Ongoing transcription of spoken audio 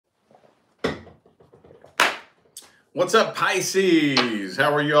What's up, Pisces?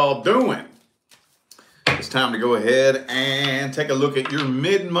 How are you all doing? It's time to go ahead and take a look at your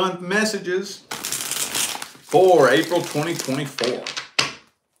mid-month messages for April 2024.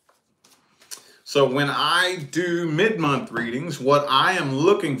 So when I do mid-month readings, what I am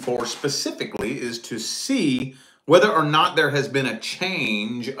looking for specifically is to see whether or not there has been a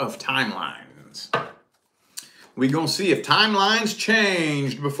change of timelines. We're going to see if timelines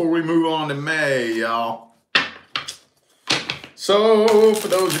changed before we move on to May, y'all. So, for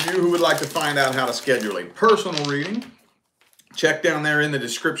those of you who would like to find out how to schedule a personal reading, check down there in the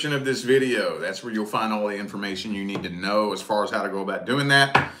description of this video. That's where you'll find all the information you need to know as far as how to go about doing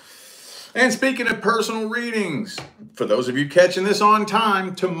that. And speaking of personal readings, for those of you catching this on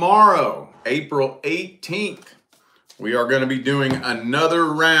time, tomorrow, April 18th, we are going to be doing another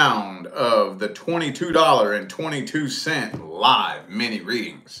round of the $22.22 live mini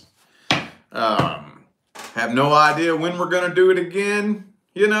readings. Have no idea when we're going to do it again.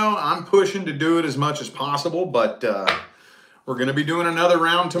 You know, I'm pushing to do it as much as possible, but we're going to be doing another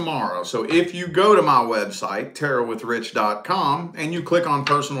round tomorrow. So if you go to my website, tarotwithrich.com, and you click on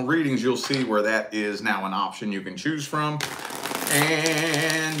personal readings, you'll see where that is now an option you can choose from.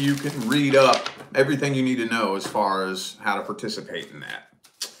 And you can read up everything you need to know as far as how to participate in that.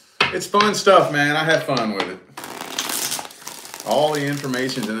 It's fun stuff, man. I have fun with it. All the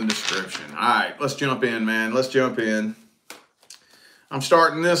information's in the description. All right, let's jump in, man. Let's jump in. I'm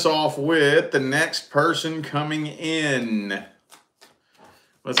starting this off with the next person coming in.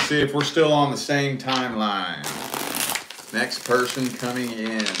 Let's see if we're still on the same timeline. Next person coming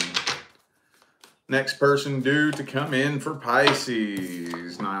in. Next person due to come in for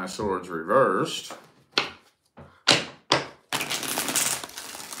Pisces. Nine of Swords reversed.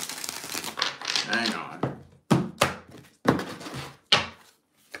 Hang on.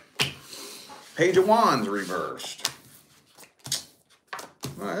 Page of Wands reversed.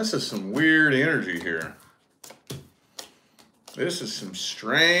 Well, this is some weird energy here. This is some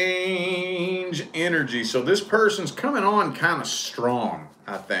strange energy. So this person's coming on kind of strong,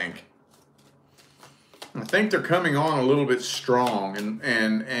 I think. I think they're coming on a little bit strong,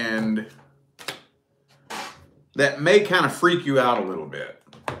 and that may kind of freak you out a little bit.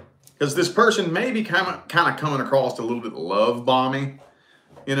 Because this person may be kind of coming across a little bit love bombing,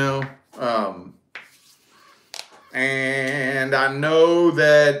 you know. And I know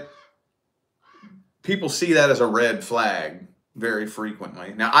that people see that as a red flag very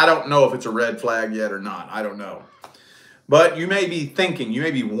frequently. Now, I don't know if it's a red flag yet or not. I don't know. But you may be thinking, you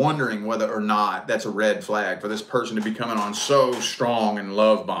may be wondering whether or not that's a red flag for this person to be coming on so strong and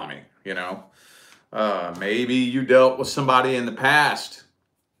love bombing, you know. Maybe you dealt with somebody in the past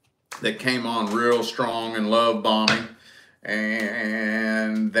that came on real strong and love bombing,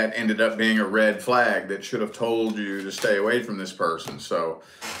 and that ended up being a red flag that should have told you to stay away from this person. So,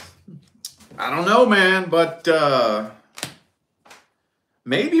 I don't know, man, but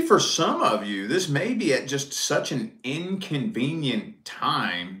maybe for some of you, this may be at just such an inconvenient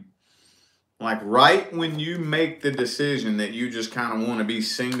time, like right when you make the decision that you just kind of want to be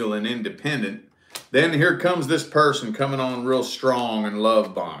single and independent, then here comes this person coming on real strong and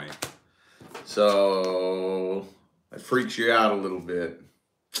love bombing. So it freaks you out a little bit.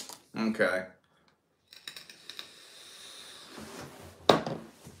 Okay.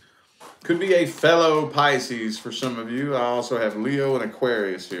 Could be a fellow Pisces for some of you. I also have Leo and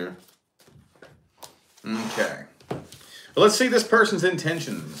Aquarius here. Okay. Well, let's see this person's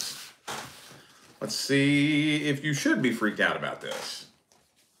intentions. Let's see if you should be freaked out about this.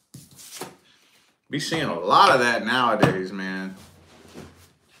 Be seeing a lot of that nowadays, man.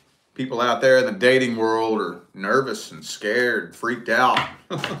 People out there in the dating world are nervous and scared, freaked out.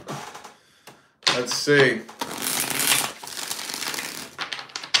 Let's see.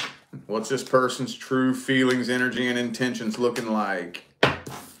 What's this person's true feelings, energy, and intentions looking like?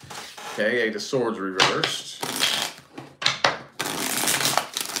 Okay, Eight of Swords reversed.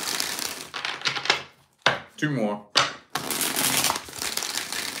 Two more.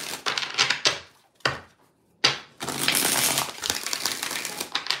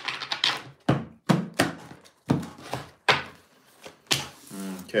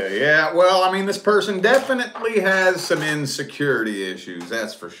 Okay, yeah, well, I mean, this person definitely has some insecurity issues,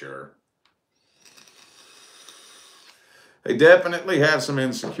 that's for sure. They definitely have some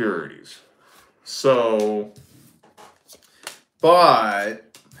insecurities. So,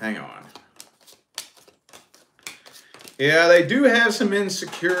 but, hang on. Yeah, they do have some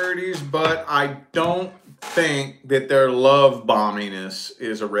insecurities, but I don't think that their love bombiness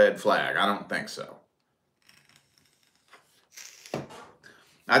is a red flag. I don't think so.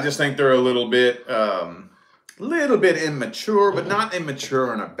 I just think they're a little bit little bit immature, but not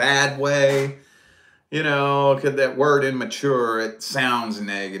immature in a bad way. You know, because that word immature, it sounds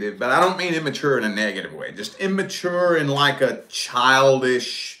negative, but I don't mean immature in a negative way. Just immature in like a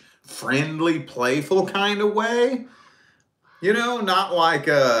childish, friendly, playful kind of way. You know, not like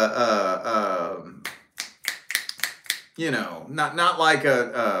you know, not like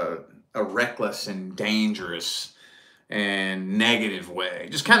a reckless and dangerous and negative way.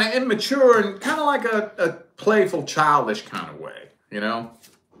 Just kind of immature and kind of like a playful, childish kind of way, you know?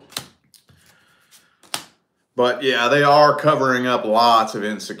 But yeah, they are covering up lots of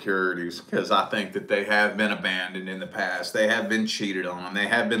insecurities because I think that they have been abandoned in the past. They have been cheated on. They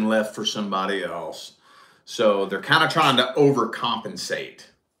have been left for somebody else. So they're kind of trying to overcompensate.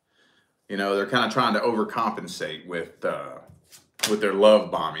 You know, they're kind of trying to overcompensate with their love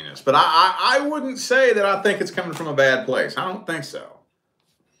bomminess. But I wouldn't say that I think it's coming from a bad place. I don't think so.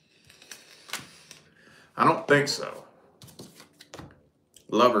 I don't think so.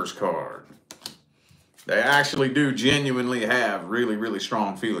 Lover's card. They actually do genuinely have really, really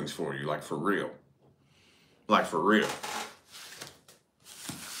strong feelings for you, like for real. Like for real.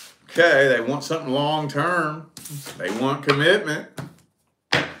 Okay, they want something long term. They want commitment.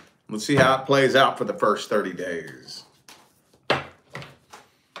 Let's see how it plays out for the first 30 days.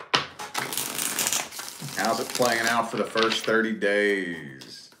 How's it playing out for the first 30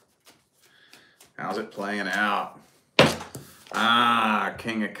 days? How's it playing out? Ah,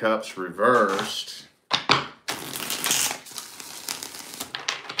 King of Cups reversed.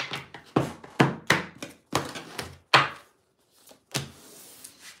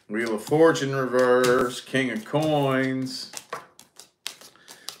 Wheel of Fortune reversed. King of Coins.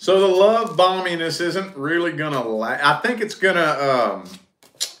 So the love bomminess isn't really going to last. I think it's going to,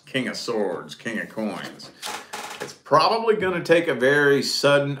 King of Swords, King of Coins. It's probably going to take a very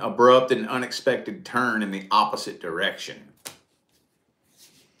sudden, abrupt, and unexpected turn in the opposite direction.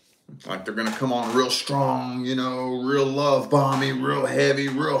 Like they're going to come on real strong, you know, real love bomby, real heavy,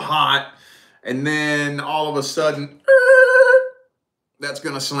 real hot. And then all of a sudden, that's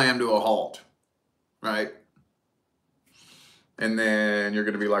going to slam to a halt, right? And then you're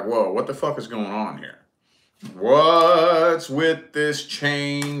going to be like, whoa, what the fuck is going on here? What's with this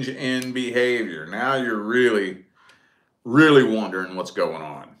change in behavior? Now you're really, really wondering what's going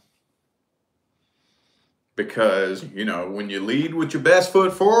on. Because, you know, when you lead with your best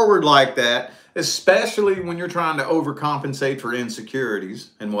foot forward like that, especially when you're trying to overcompensate for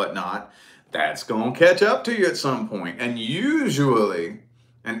insecurities and whatnot, that's going to catch up to you at some point. And usually,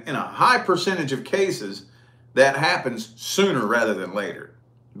 and in a high percentage of cases, that happens sooner rather than later.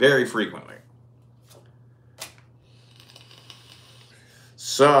 Very frequently.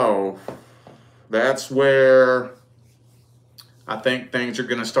 So, that's where I think things are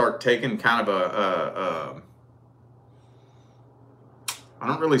going to start taking kind of I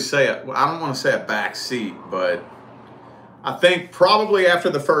don't really say it, I don't want to say a back seat, but I think probably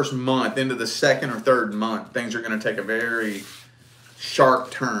after the first month, into the second or third month, things are going to take a very sharp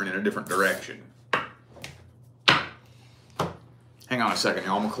turn in a different direction. Hang on a second,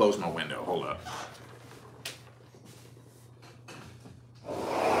 y'all. I'm going to close my window. Hold up.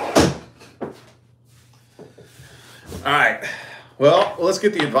 All right. Well, let's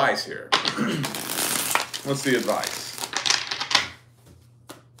get the advice here. What's the advice?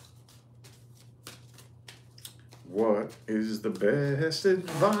 What is the best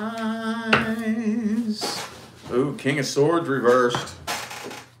advice? Ooh, King of Swords reversed.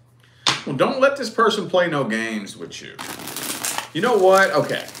 Well, don't let this person play no games with you. You know what?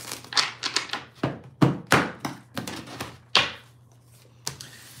 Okay.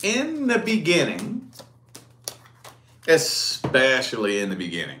 In the beginning, especially in the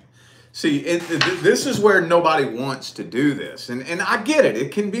beginning, see, this is where nobody wants to do this. And I get it.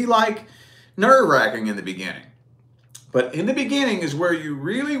 It can be like nerve-wracking in the beginning. But in the beginning is where you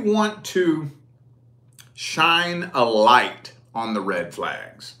really want to shine a light on the red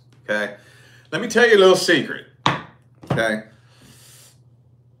flags, okay? Let me tell you a little secret, okay?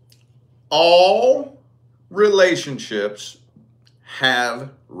 All relationships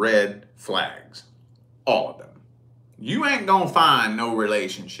have red flags, all of them. You ain't gonna find no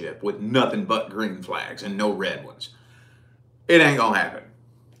relationship with nothing but green flags and no red ones. It ain't gonna happen.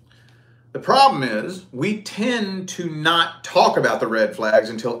 The problem is we tend to not talk about the red flags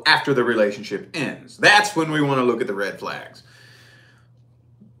until after the relationship ends. That's when we want to look at the red flags.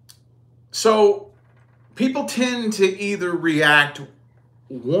 So people tend to either react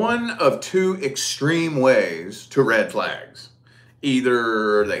one of two extreme ways to red flags.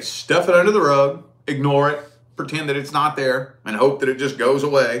 Either they stuff it under the rug, ignore it, pretend that it's not there, and hope that it just goes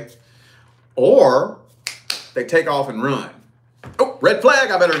away. Or they take off and run. Oh, red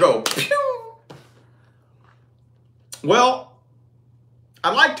flag, I better go. Pew! Well,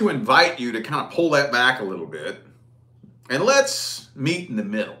 I'd like to invite you to kind of pull that back a little bit and let's meet in the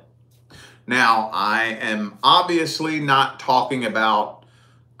middle. Now, I am obviously not talking about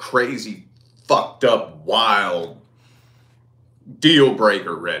crazy, fucked up, wild, deal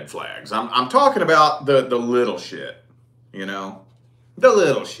breaker red flags. I'm talking about the little shit, you know, the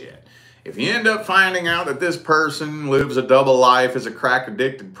little shit. If you end up finding out that this person lives a double life as a crack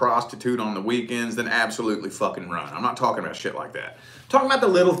addicted prostitute on the weekends, then absolutely fucking run. I'm not talking about shit like that. I'm talking about the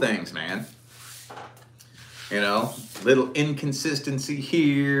little things, man. You know, little inconsistency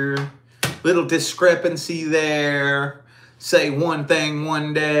here, little discrepancy there. Say one thing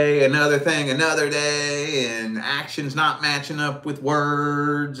one day, another thing another day, and actions not matching up with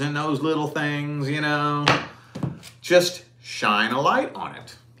words and those little things, you know. Just shine a light on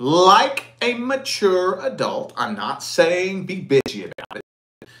it. Like a mature adult. I'm not saying be bitchy about it.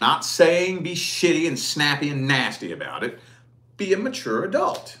 Not saying be shitty and snappy and nasty about it. Be a mature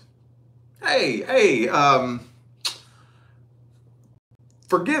adult. Hey,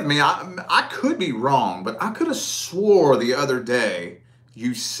 forgive me, I could be wrong, but I could have swore the other day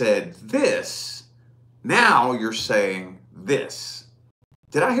you said this. Now you're saying this.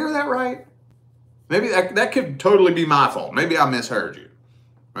 Did I hear that right? Maybe that could totally be my fault. Maybe I misheard you,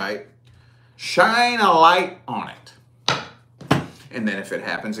 right? Shine a light on it. And then if it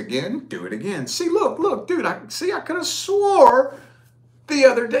happens again, do it again. See, look, dude, I could have swore the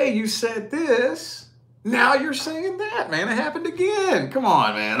other day you said this. Now you're saying that, man. It happened again. Come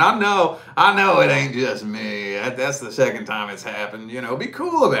on, man. I know it ain't just me. That's the second time it's happened. You know, be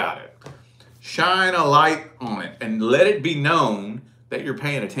cool about it. Shine a light on it and let it be known that you're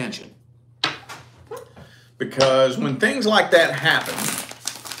paying attention. Because when things like that happen,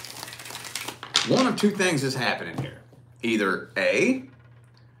 one of two things is happening here. Either A,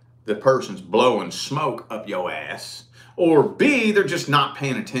 the person's blowing smoke up your ass, or B, they're just not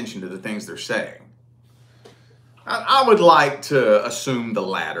paying attention to the things they're saying. I would like to assume the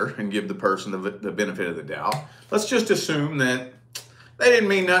latter and give the person the benefit of the doubt. Let's just assume that they didn't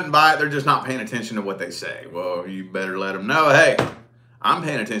mean nothing by it. They're just not paying attention to what they say. Well, you better let them know, hey, I'm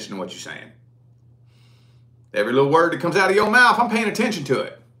paying attention to what you're saying. Every little word that comes out of your mouth, I'm paying attention to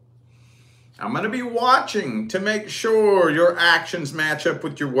it. I'm going to be watching to make sure your actions match up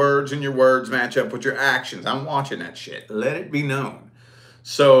with your words and your words match up with your actions. I'm watching that shit. Let it be known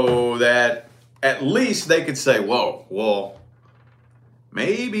so that at least they could say, whoa, well,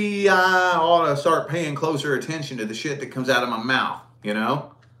 maybe I ought to start paying closer attention to the shit that comes out of my mouth, you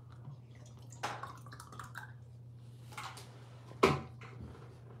know? All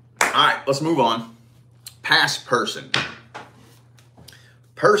right, let's move on. Past person.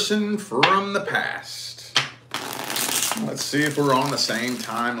 Person from the past. Let's see if we're on the same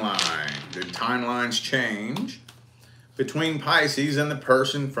timeline. Did timelines change between Pisces and the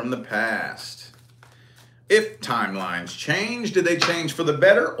person from the past? If timelines change, did they change for the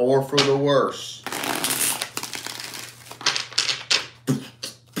better or for the worse?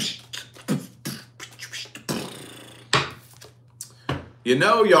 You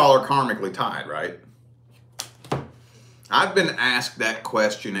know y'all are karmically tied, right? I've been asked that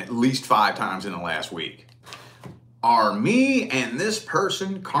question at least 5 times in the last week. Are me and this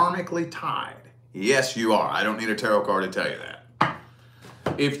person karmically tied? Yes, you are. I don't need a tarot card to tell you that.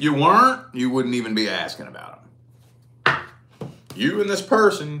 If you weren't, you wouldn't even be asking about them. You and this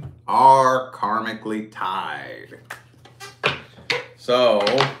person are karmically tied. So,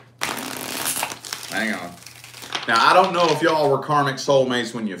 hang on. Now, I don't know if y'all were karmic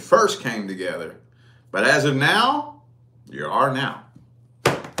soulmates when you first came together, but as of now, you are now.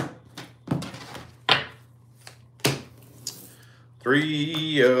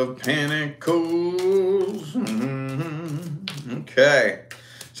 Three of Pentacles. Okay.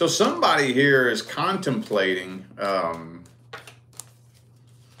 So somebody here is contemplating,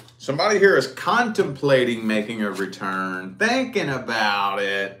 making a return, thinking about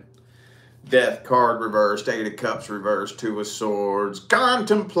it. Death card reversed, 8 of Cups reversed, 2 of Swords.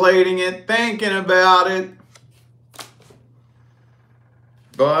 Contemplating it, thinking about it.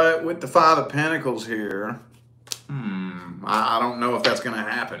 But with the 5 of Pentacles here, I don't know if that's going to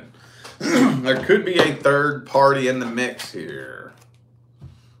happen. There could be a third party in the mix here.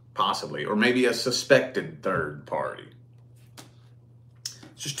 Possibly. Or maybe a suspected third party.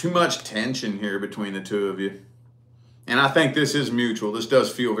 It's just too much tension here between the two of you. And I think this is mutual. This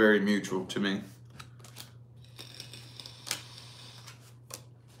does feel very mutual to me.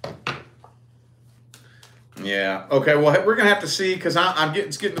 Yeah. Okay. Well, we're gonna have to see because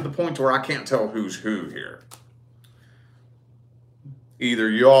it's getting to the point where I can't tell who's who here. Either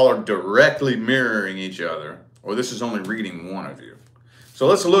y'all are directly mirroring each other, or this is only reading one of you. So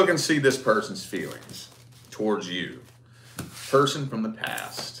let's look and see this person's feelings towards you. Person from the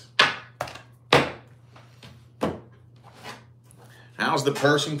past. How's the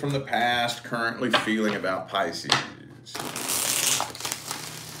person from the past currently feeling about Pisces?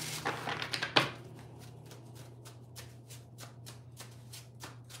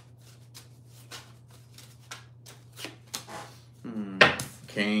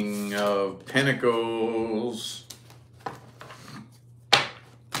 King of Pentacles.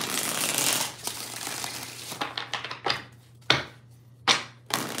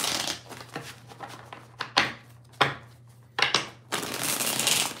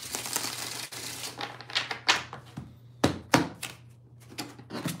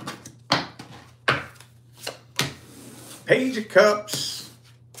 Page of Cups.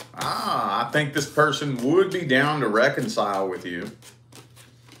 I think this person would be down to reconcile with you.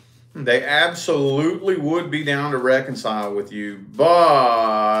 They absolutely would be down to reconcile with you,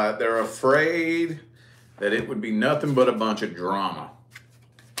 but they're afraid that it would be nothing but a bunch of drama.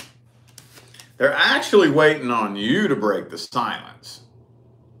 They're actually waiting on you to break the silence.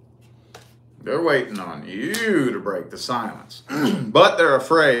 They're waiting on you to break the silence. But they're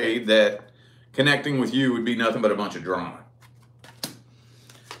afraid that connecting with you would be nothing but a bunch of drama.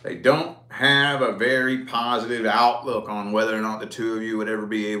 They don't have a very positive outlook on whether or not the two of you would ever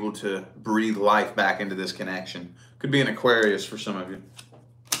be able to breathe life back into this connection. Could be an Aquarius for some of you.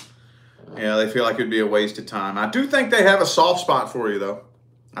 Yeah, they feel like it'd be a waste of time. I do think they have a soft spot for you, though.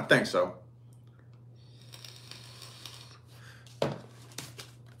 I think so.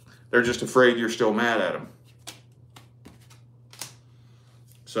 They're just afraid you're still mad at them.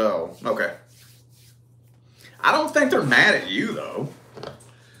 So, okay. I don't think they're mad at you, though.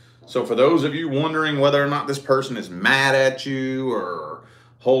 So for those of you wondering whether or not this person is mad at you or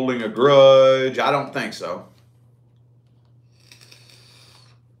holding a grudge, I don't think so.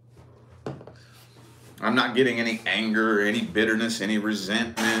 I'm not getting any anger, any bitterness, any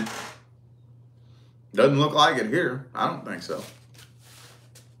resentment. Doesn't look like it here. I don't think so.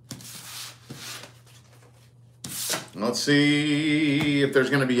 Let's see if there's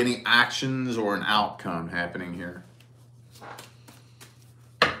going to be any actions or an outcome happening here.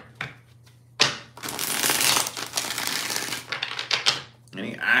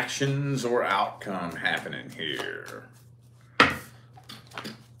 Any actions or outcome happening here?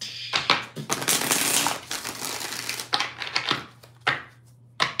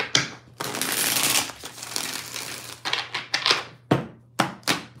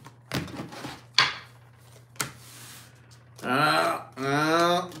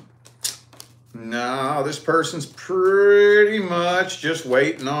 No, this person's pretty much just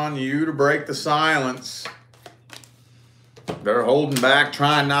waiting on you to break the silence. They're holding back,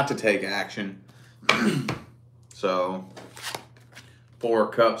 trying not to take action. So, Four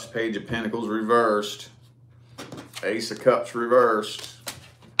of Cups, Page of Pentacles reversed. Ace of Cups reversed.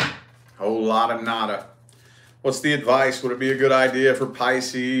 Whole lot of nada. What's the advice? Would it be a good idea for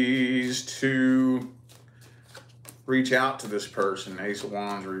Pisces to reach out to this person? Ace of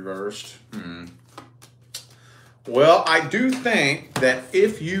Wands reversed. Well, I do think that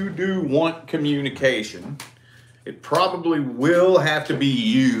if you do want communication, it probably will have to be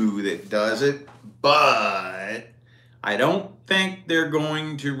you that does it, but I don't think they're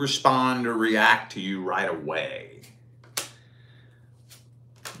going to respond or react to you right away.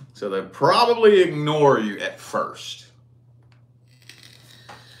 So they'll probably ignore you at first.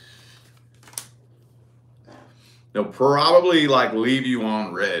 They'll probably like leave you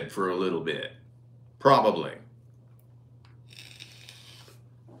on red for a little bit. Probably.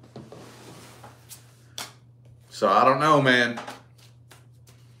 So I don't know, man.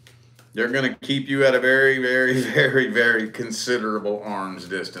 They're going to keep you at a very, very, very, very considerable arm's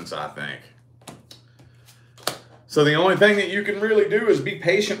distance, I think. So the only thing that you can really do is be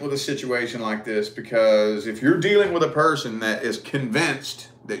patient with a situation like this, because if you're dealing with a person that is convinced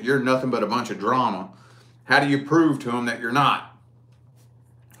that you're nothing but a bunch of drama, how do you prove to them that you're not?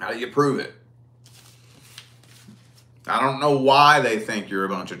 How do you prove it? I don't know why they think you're a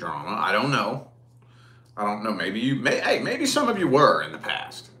bunch of drama. I don't know. I don't know. Maybe some of you were in the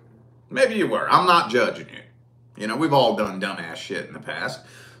past. Maybe you were. I'm not judging you. You know, we've all done dumbass shit in the past.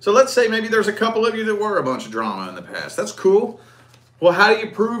 So let's say maybe there's a couple of you that were a bunch of drama in the past. That's cool. Well, how do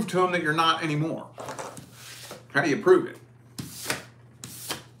you prove to them that you're not anymore? How do you prove it?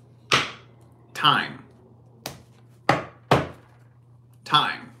 Time.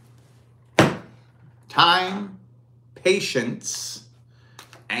 Time. time, patience,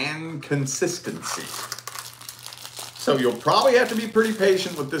 and consistency. So you'll probably have to be pretty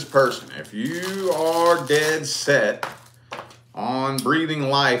patient with this person. If you are dead set on breathing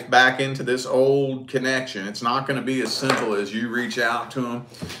life back into this old connection, it's not going to be as simple as you reach out to them.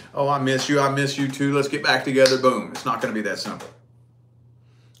 Oh, I miss you too, let's get back together, boom. It's not going to be that simple.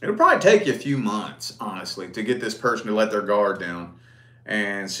 It'll probably take you a few months, honestly, to get this person to let their guard down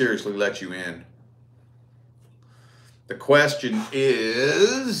and seriously let you in. The question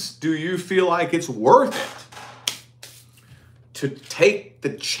is, do you feel like it's worth it to take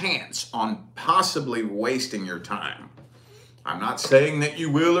the chance on possibly wasting your time? I'm not saying that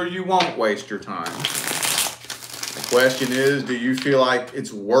you will or you won't waste your time. The question is, do you feel like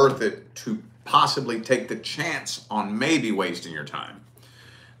it's worth it to possibly take the chance on maybe wasting your time?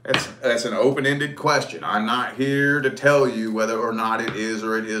 That's an open-ended question. I'm not here to tell you whether or not it is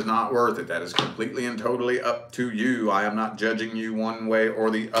or it is not worth it. That is completely and totally up to you. I am not judging you one way or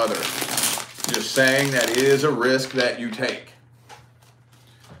the other. Just saying that it is a risk that you take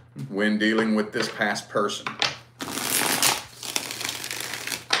when dealing with this past person.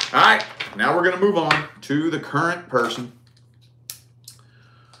 All right, now we're going to move on to the current person.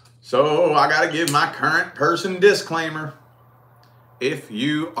 So I got to give my current person disclaimer. If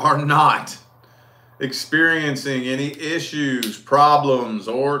you are not experiencing any issues, problems,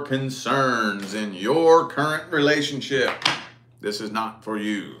 or concerns in your current relationship, this is not for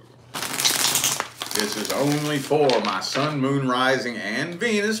you. This is only for my Sun, Moon, Rising, and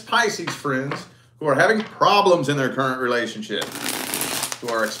Venus Pisces friends who are having problems in their current relationship, who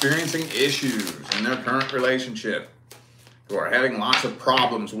are experiencing issues in their current relationship, who are having lots of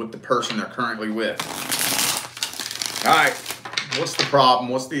problems with the person they're currently with. All right. What's the problem?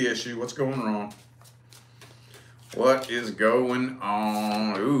 What's the issue? What's going wrong? What is going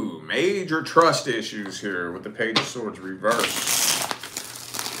on? Ooh, major trust issues here with the Page of Swords reversed.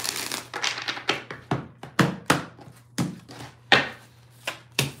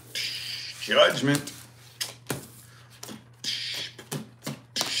 Judgment.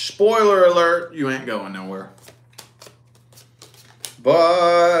 Spoiler alert, you ain't going nowhere.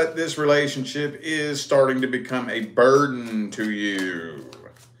 But this relationship is starting to become a burden to you.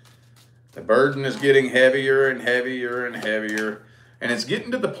 The burden is getting heavier and heavier and heavier. And it's getting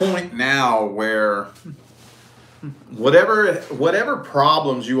to the point now where whatever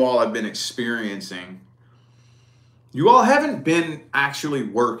problems you all have been experiencing, you all haven't been actually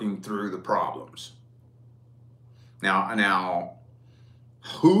working through the problems. Now,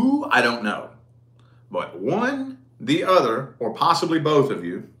 who? I don't know. But one, the other, or possibly both of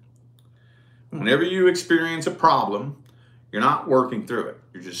you, whenever you experience a problem, you're not working through it.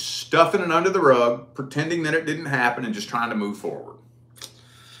 You're just stuffing it under the rug, pretending that it didn't happen and just trying to move forward.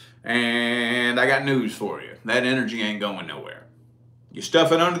 And I got news for you. That energy ain't going nowhere. You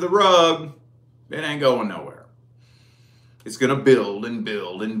stuff it under the rug, it ain't going nowhere. It's going to build and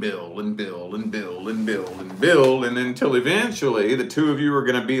build and build and build and build and build and build, and until eventually the two of you are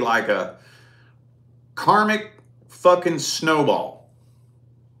going to be like a karmic fucking snowball,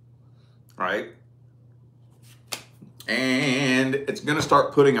 right? And it's going to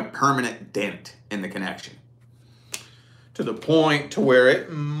start putting a permanent dent in the connection to the point to where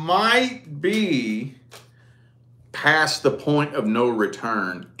it might be past the point of no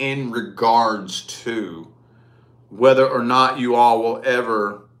return in regards to whether or not you all will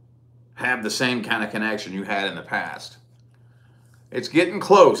ever have the same kind of connection you had in the past. It's getting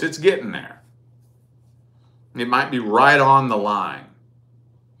close. It's getting there. It might be right on the line.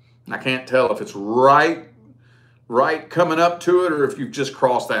 I can't tell if it's right coming up to it or if you've just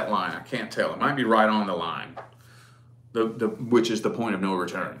crossed that line. I can't tell. It might be right on the line, which is the point of no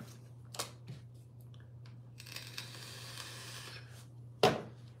return.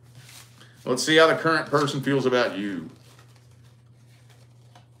 Let's see how the current person feels about you.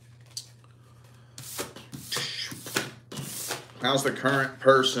 How's the current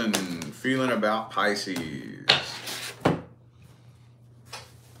person feeling about Pisces?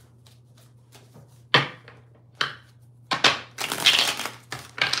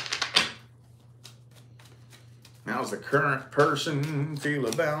 How's the current person feel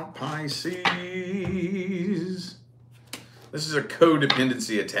about Pisces? This is a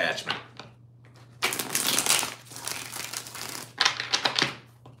codependency attachment.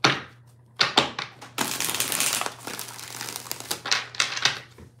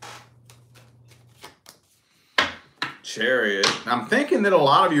 Chariot. I'm thinking that a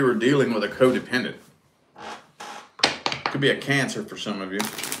lot of you are dealing with a codependent. Could be a Cancer for some of you.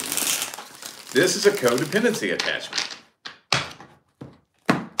 This is a codependency attachment.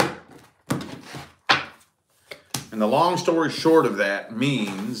 And the long story short of that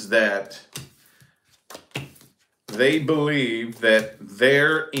means that they believe that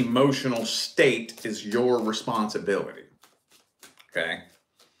their emotional state is your responsibility. Okay?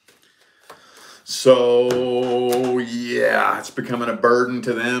 So, yeah, it's becoming a burden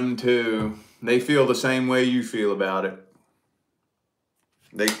to them too. They feel the same way you feel about it.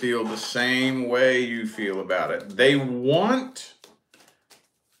 They feel the same way you feel about it. They want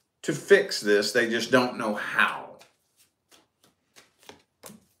to fix this, they just don't know how.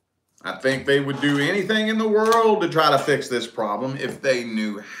 I think they would do anything in the world to try to fix this problem if they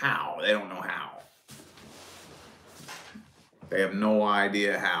knew how. They don't know how. They have no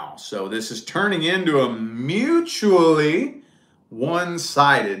idea how. So this is turning into a mutually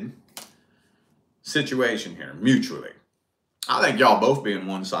one-sided situation here. Mutually. I think y'all both being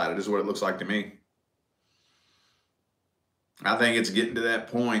one-sided is what it looks like to me. I think it's getting to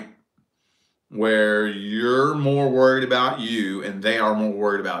that point where you're more worried about you and they are more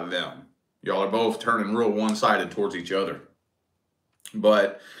worried about them. Y'all are both turning real one-sided towards each other.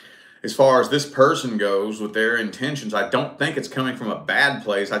 But as far as this person goes with their intentions, I don't think it's coming from a bad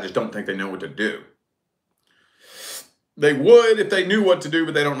place. I just don't think they know what to do. They would if they knew what to do,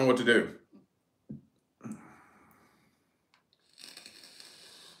 but they don't know what to do.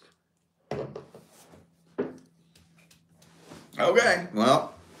 Okay,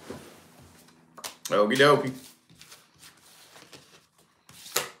 well, okie dokie.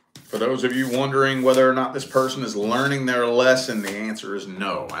 For those of you wondering whether or not this person is learning their lesson, the answer is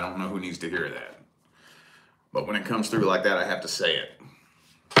no. I don't know who needs to hear that. But when it comes through like that, I have to say it.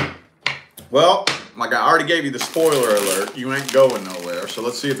 Well, like I already gave you the spoiler alert, you ain't going nowhere. So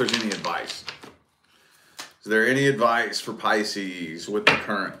let's see if there's any advice. Is there any advice for Pisces with the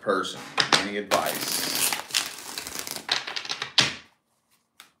current person? Any advice?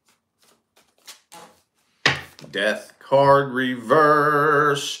 Death card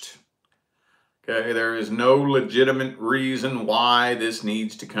reversed. Okay, there is no legitimate reason why this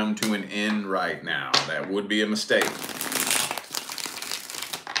needs to come to an end right now. That would be a mistake.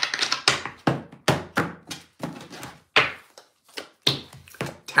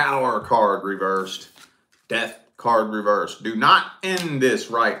 Tower card reversed. Death card reversed. Do not end this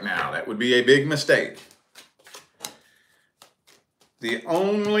right now. That would be a big mistake. The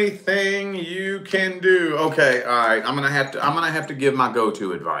only thing you can do, okay, all right, I'm gonna have to give my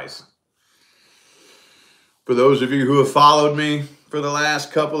go-to advice. For those of you who have followed me for the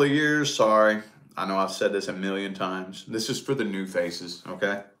last couple of years, sorry, I know I've said this a million times. This is for the new faces,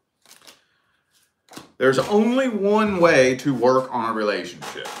 okay? There's only one way to work on a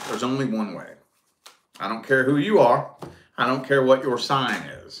relationship. There's only one way. I don't care who you are. I don't care what your sign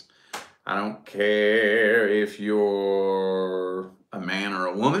is. I don't care if you're a man or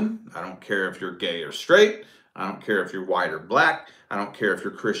a woman. I don't care if you're gay or straight. I don't care if you're white or black. I don't care if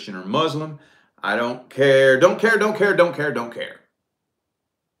you're Christian or Muslim. I don't care, don't care.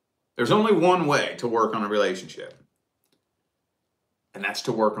 There's only one way to work on a relationship. And that's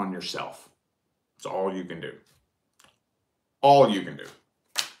to work on yourself. That's all you can do. All you can do.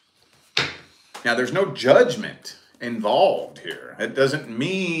 Now, there's no judgment involved here. It doesn't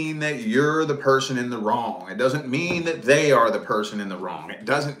mean that you're the person in the wrong. It doesn't mean that they are the person in the wrong. It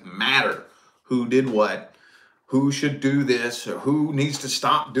doesn't matter who did what, who should do this, or who needs to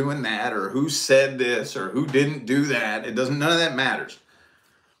stop doing that, or who said this, or who didn't do that. It doesn't, none of that matters.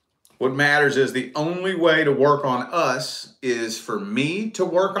 What matters is the only way to work on us is for me to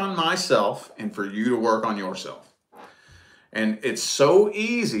work on myself and for you to work on yourself. And it's so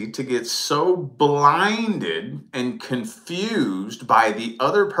easy to get so blinded and confused by the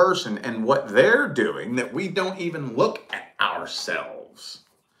other person and what they're doing that we don't even look at ourselves,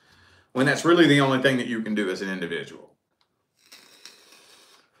 when that's really the only thing that you can do as an individual.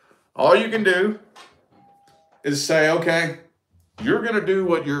 All you can do is say, okay, you're going to do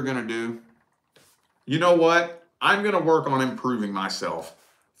what you're going to do. You know what? I'm going to work on improving myself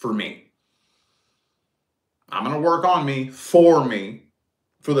for me. I'm going to work on me,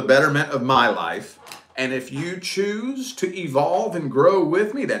 for the betterment of my life. And if you choose to evolve and grow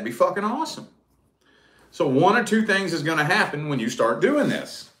with me, that'd be fucking awesome. So one or two things is going to happen when you start doing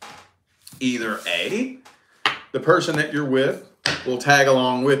this. Either A, the person that you're with will tag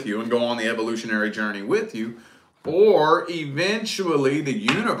along with you and go on the evolutionary journey with you, or eventually the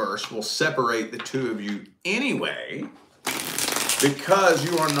universe will separate the two of you anyway because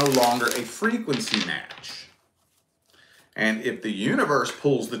you are no longer a frequency match. And if the universe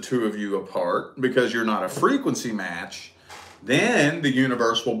pulls the two of you apart because you're not a frequency match, Then the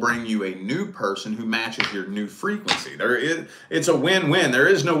universe will bring you a new person who matches your new frequency. It's a win-win. There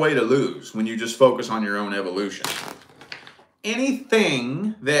is no way to lose when you just focus on your own evolution.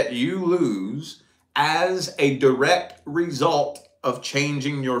 Anything that you lose as a direct result of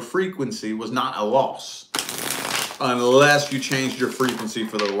changing your frequency was not a loss, unless you changed your frequency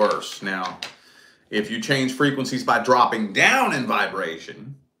for the worse. Now, if you change frequencies by dropping down in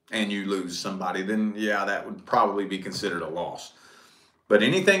vibration and you lose somebody, then yeah, that would probably be considered a loss. But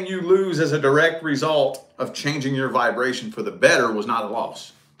anything you lose as a direct result of changing your vibration for the better was not a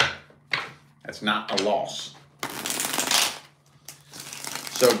loss. That's not a loss.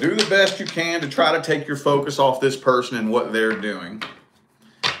 So do the best you can to try to take your focus off this person and what they're doing,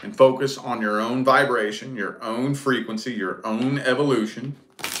 and focus on your own vibration, your own frequency, your own evolution,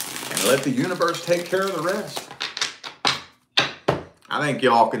 and let the universe take care of the rest. I think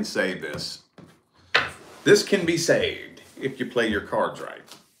y'all can save this. This can be saved if you play your cards right.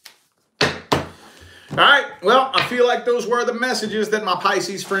 All right, well, I feel like those were the messages that my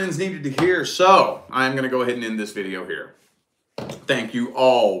Pisces friends needed to hear, so I'm going to go ahead and end this video here. Thank you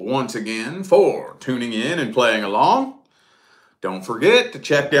all once again for tuning in and playing along. Don't forget to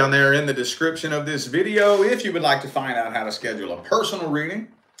check down there in the description of this video if you would like to find out how to schedule a personal reading.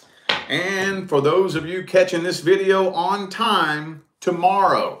 And for those of you catching this video on time,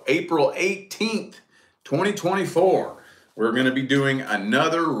 tomorrow, April 18th, 2024, we're going to be doing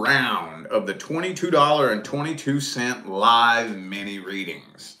another round of the $22.22 live mini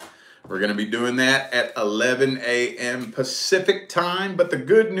readings. We're going to be doing that at 11 a.m. Pacific time. But the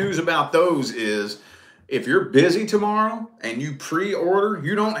good news about those is if you're busy tomorrow and you pre-order,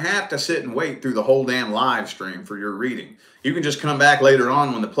 you don't have to sit and wait through the whole damn live stream for your reading. You can just come back later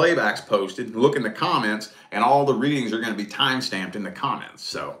on when the playback's posted, look in the comments, and all the readings are going to be time-stamped in the comments.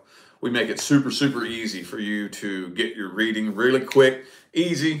 So we make it super, super easy for you to get your reading really quick,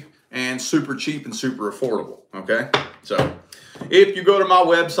 easy, and super cheap and super affordable, okay? So if you go to my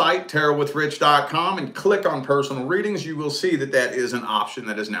website, tarotwithrich.com, and click on personal readings, you will see that that is an option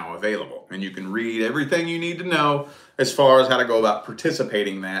that is now available. And you can read everything you need to know as far as how to go about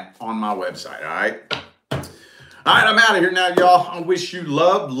participating in that on my website, all right? All right, I'm out of here now, y'all. I wish you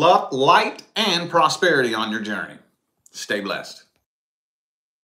love, luck, light, and prosperity on your journey. Stay blessed.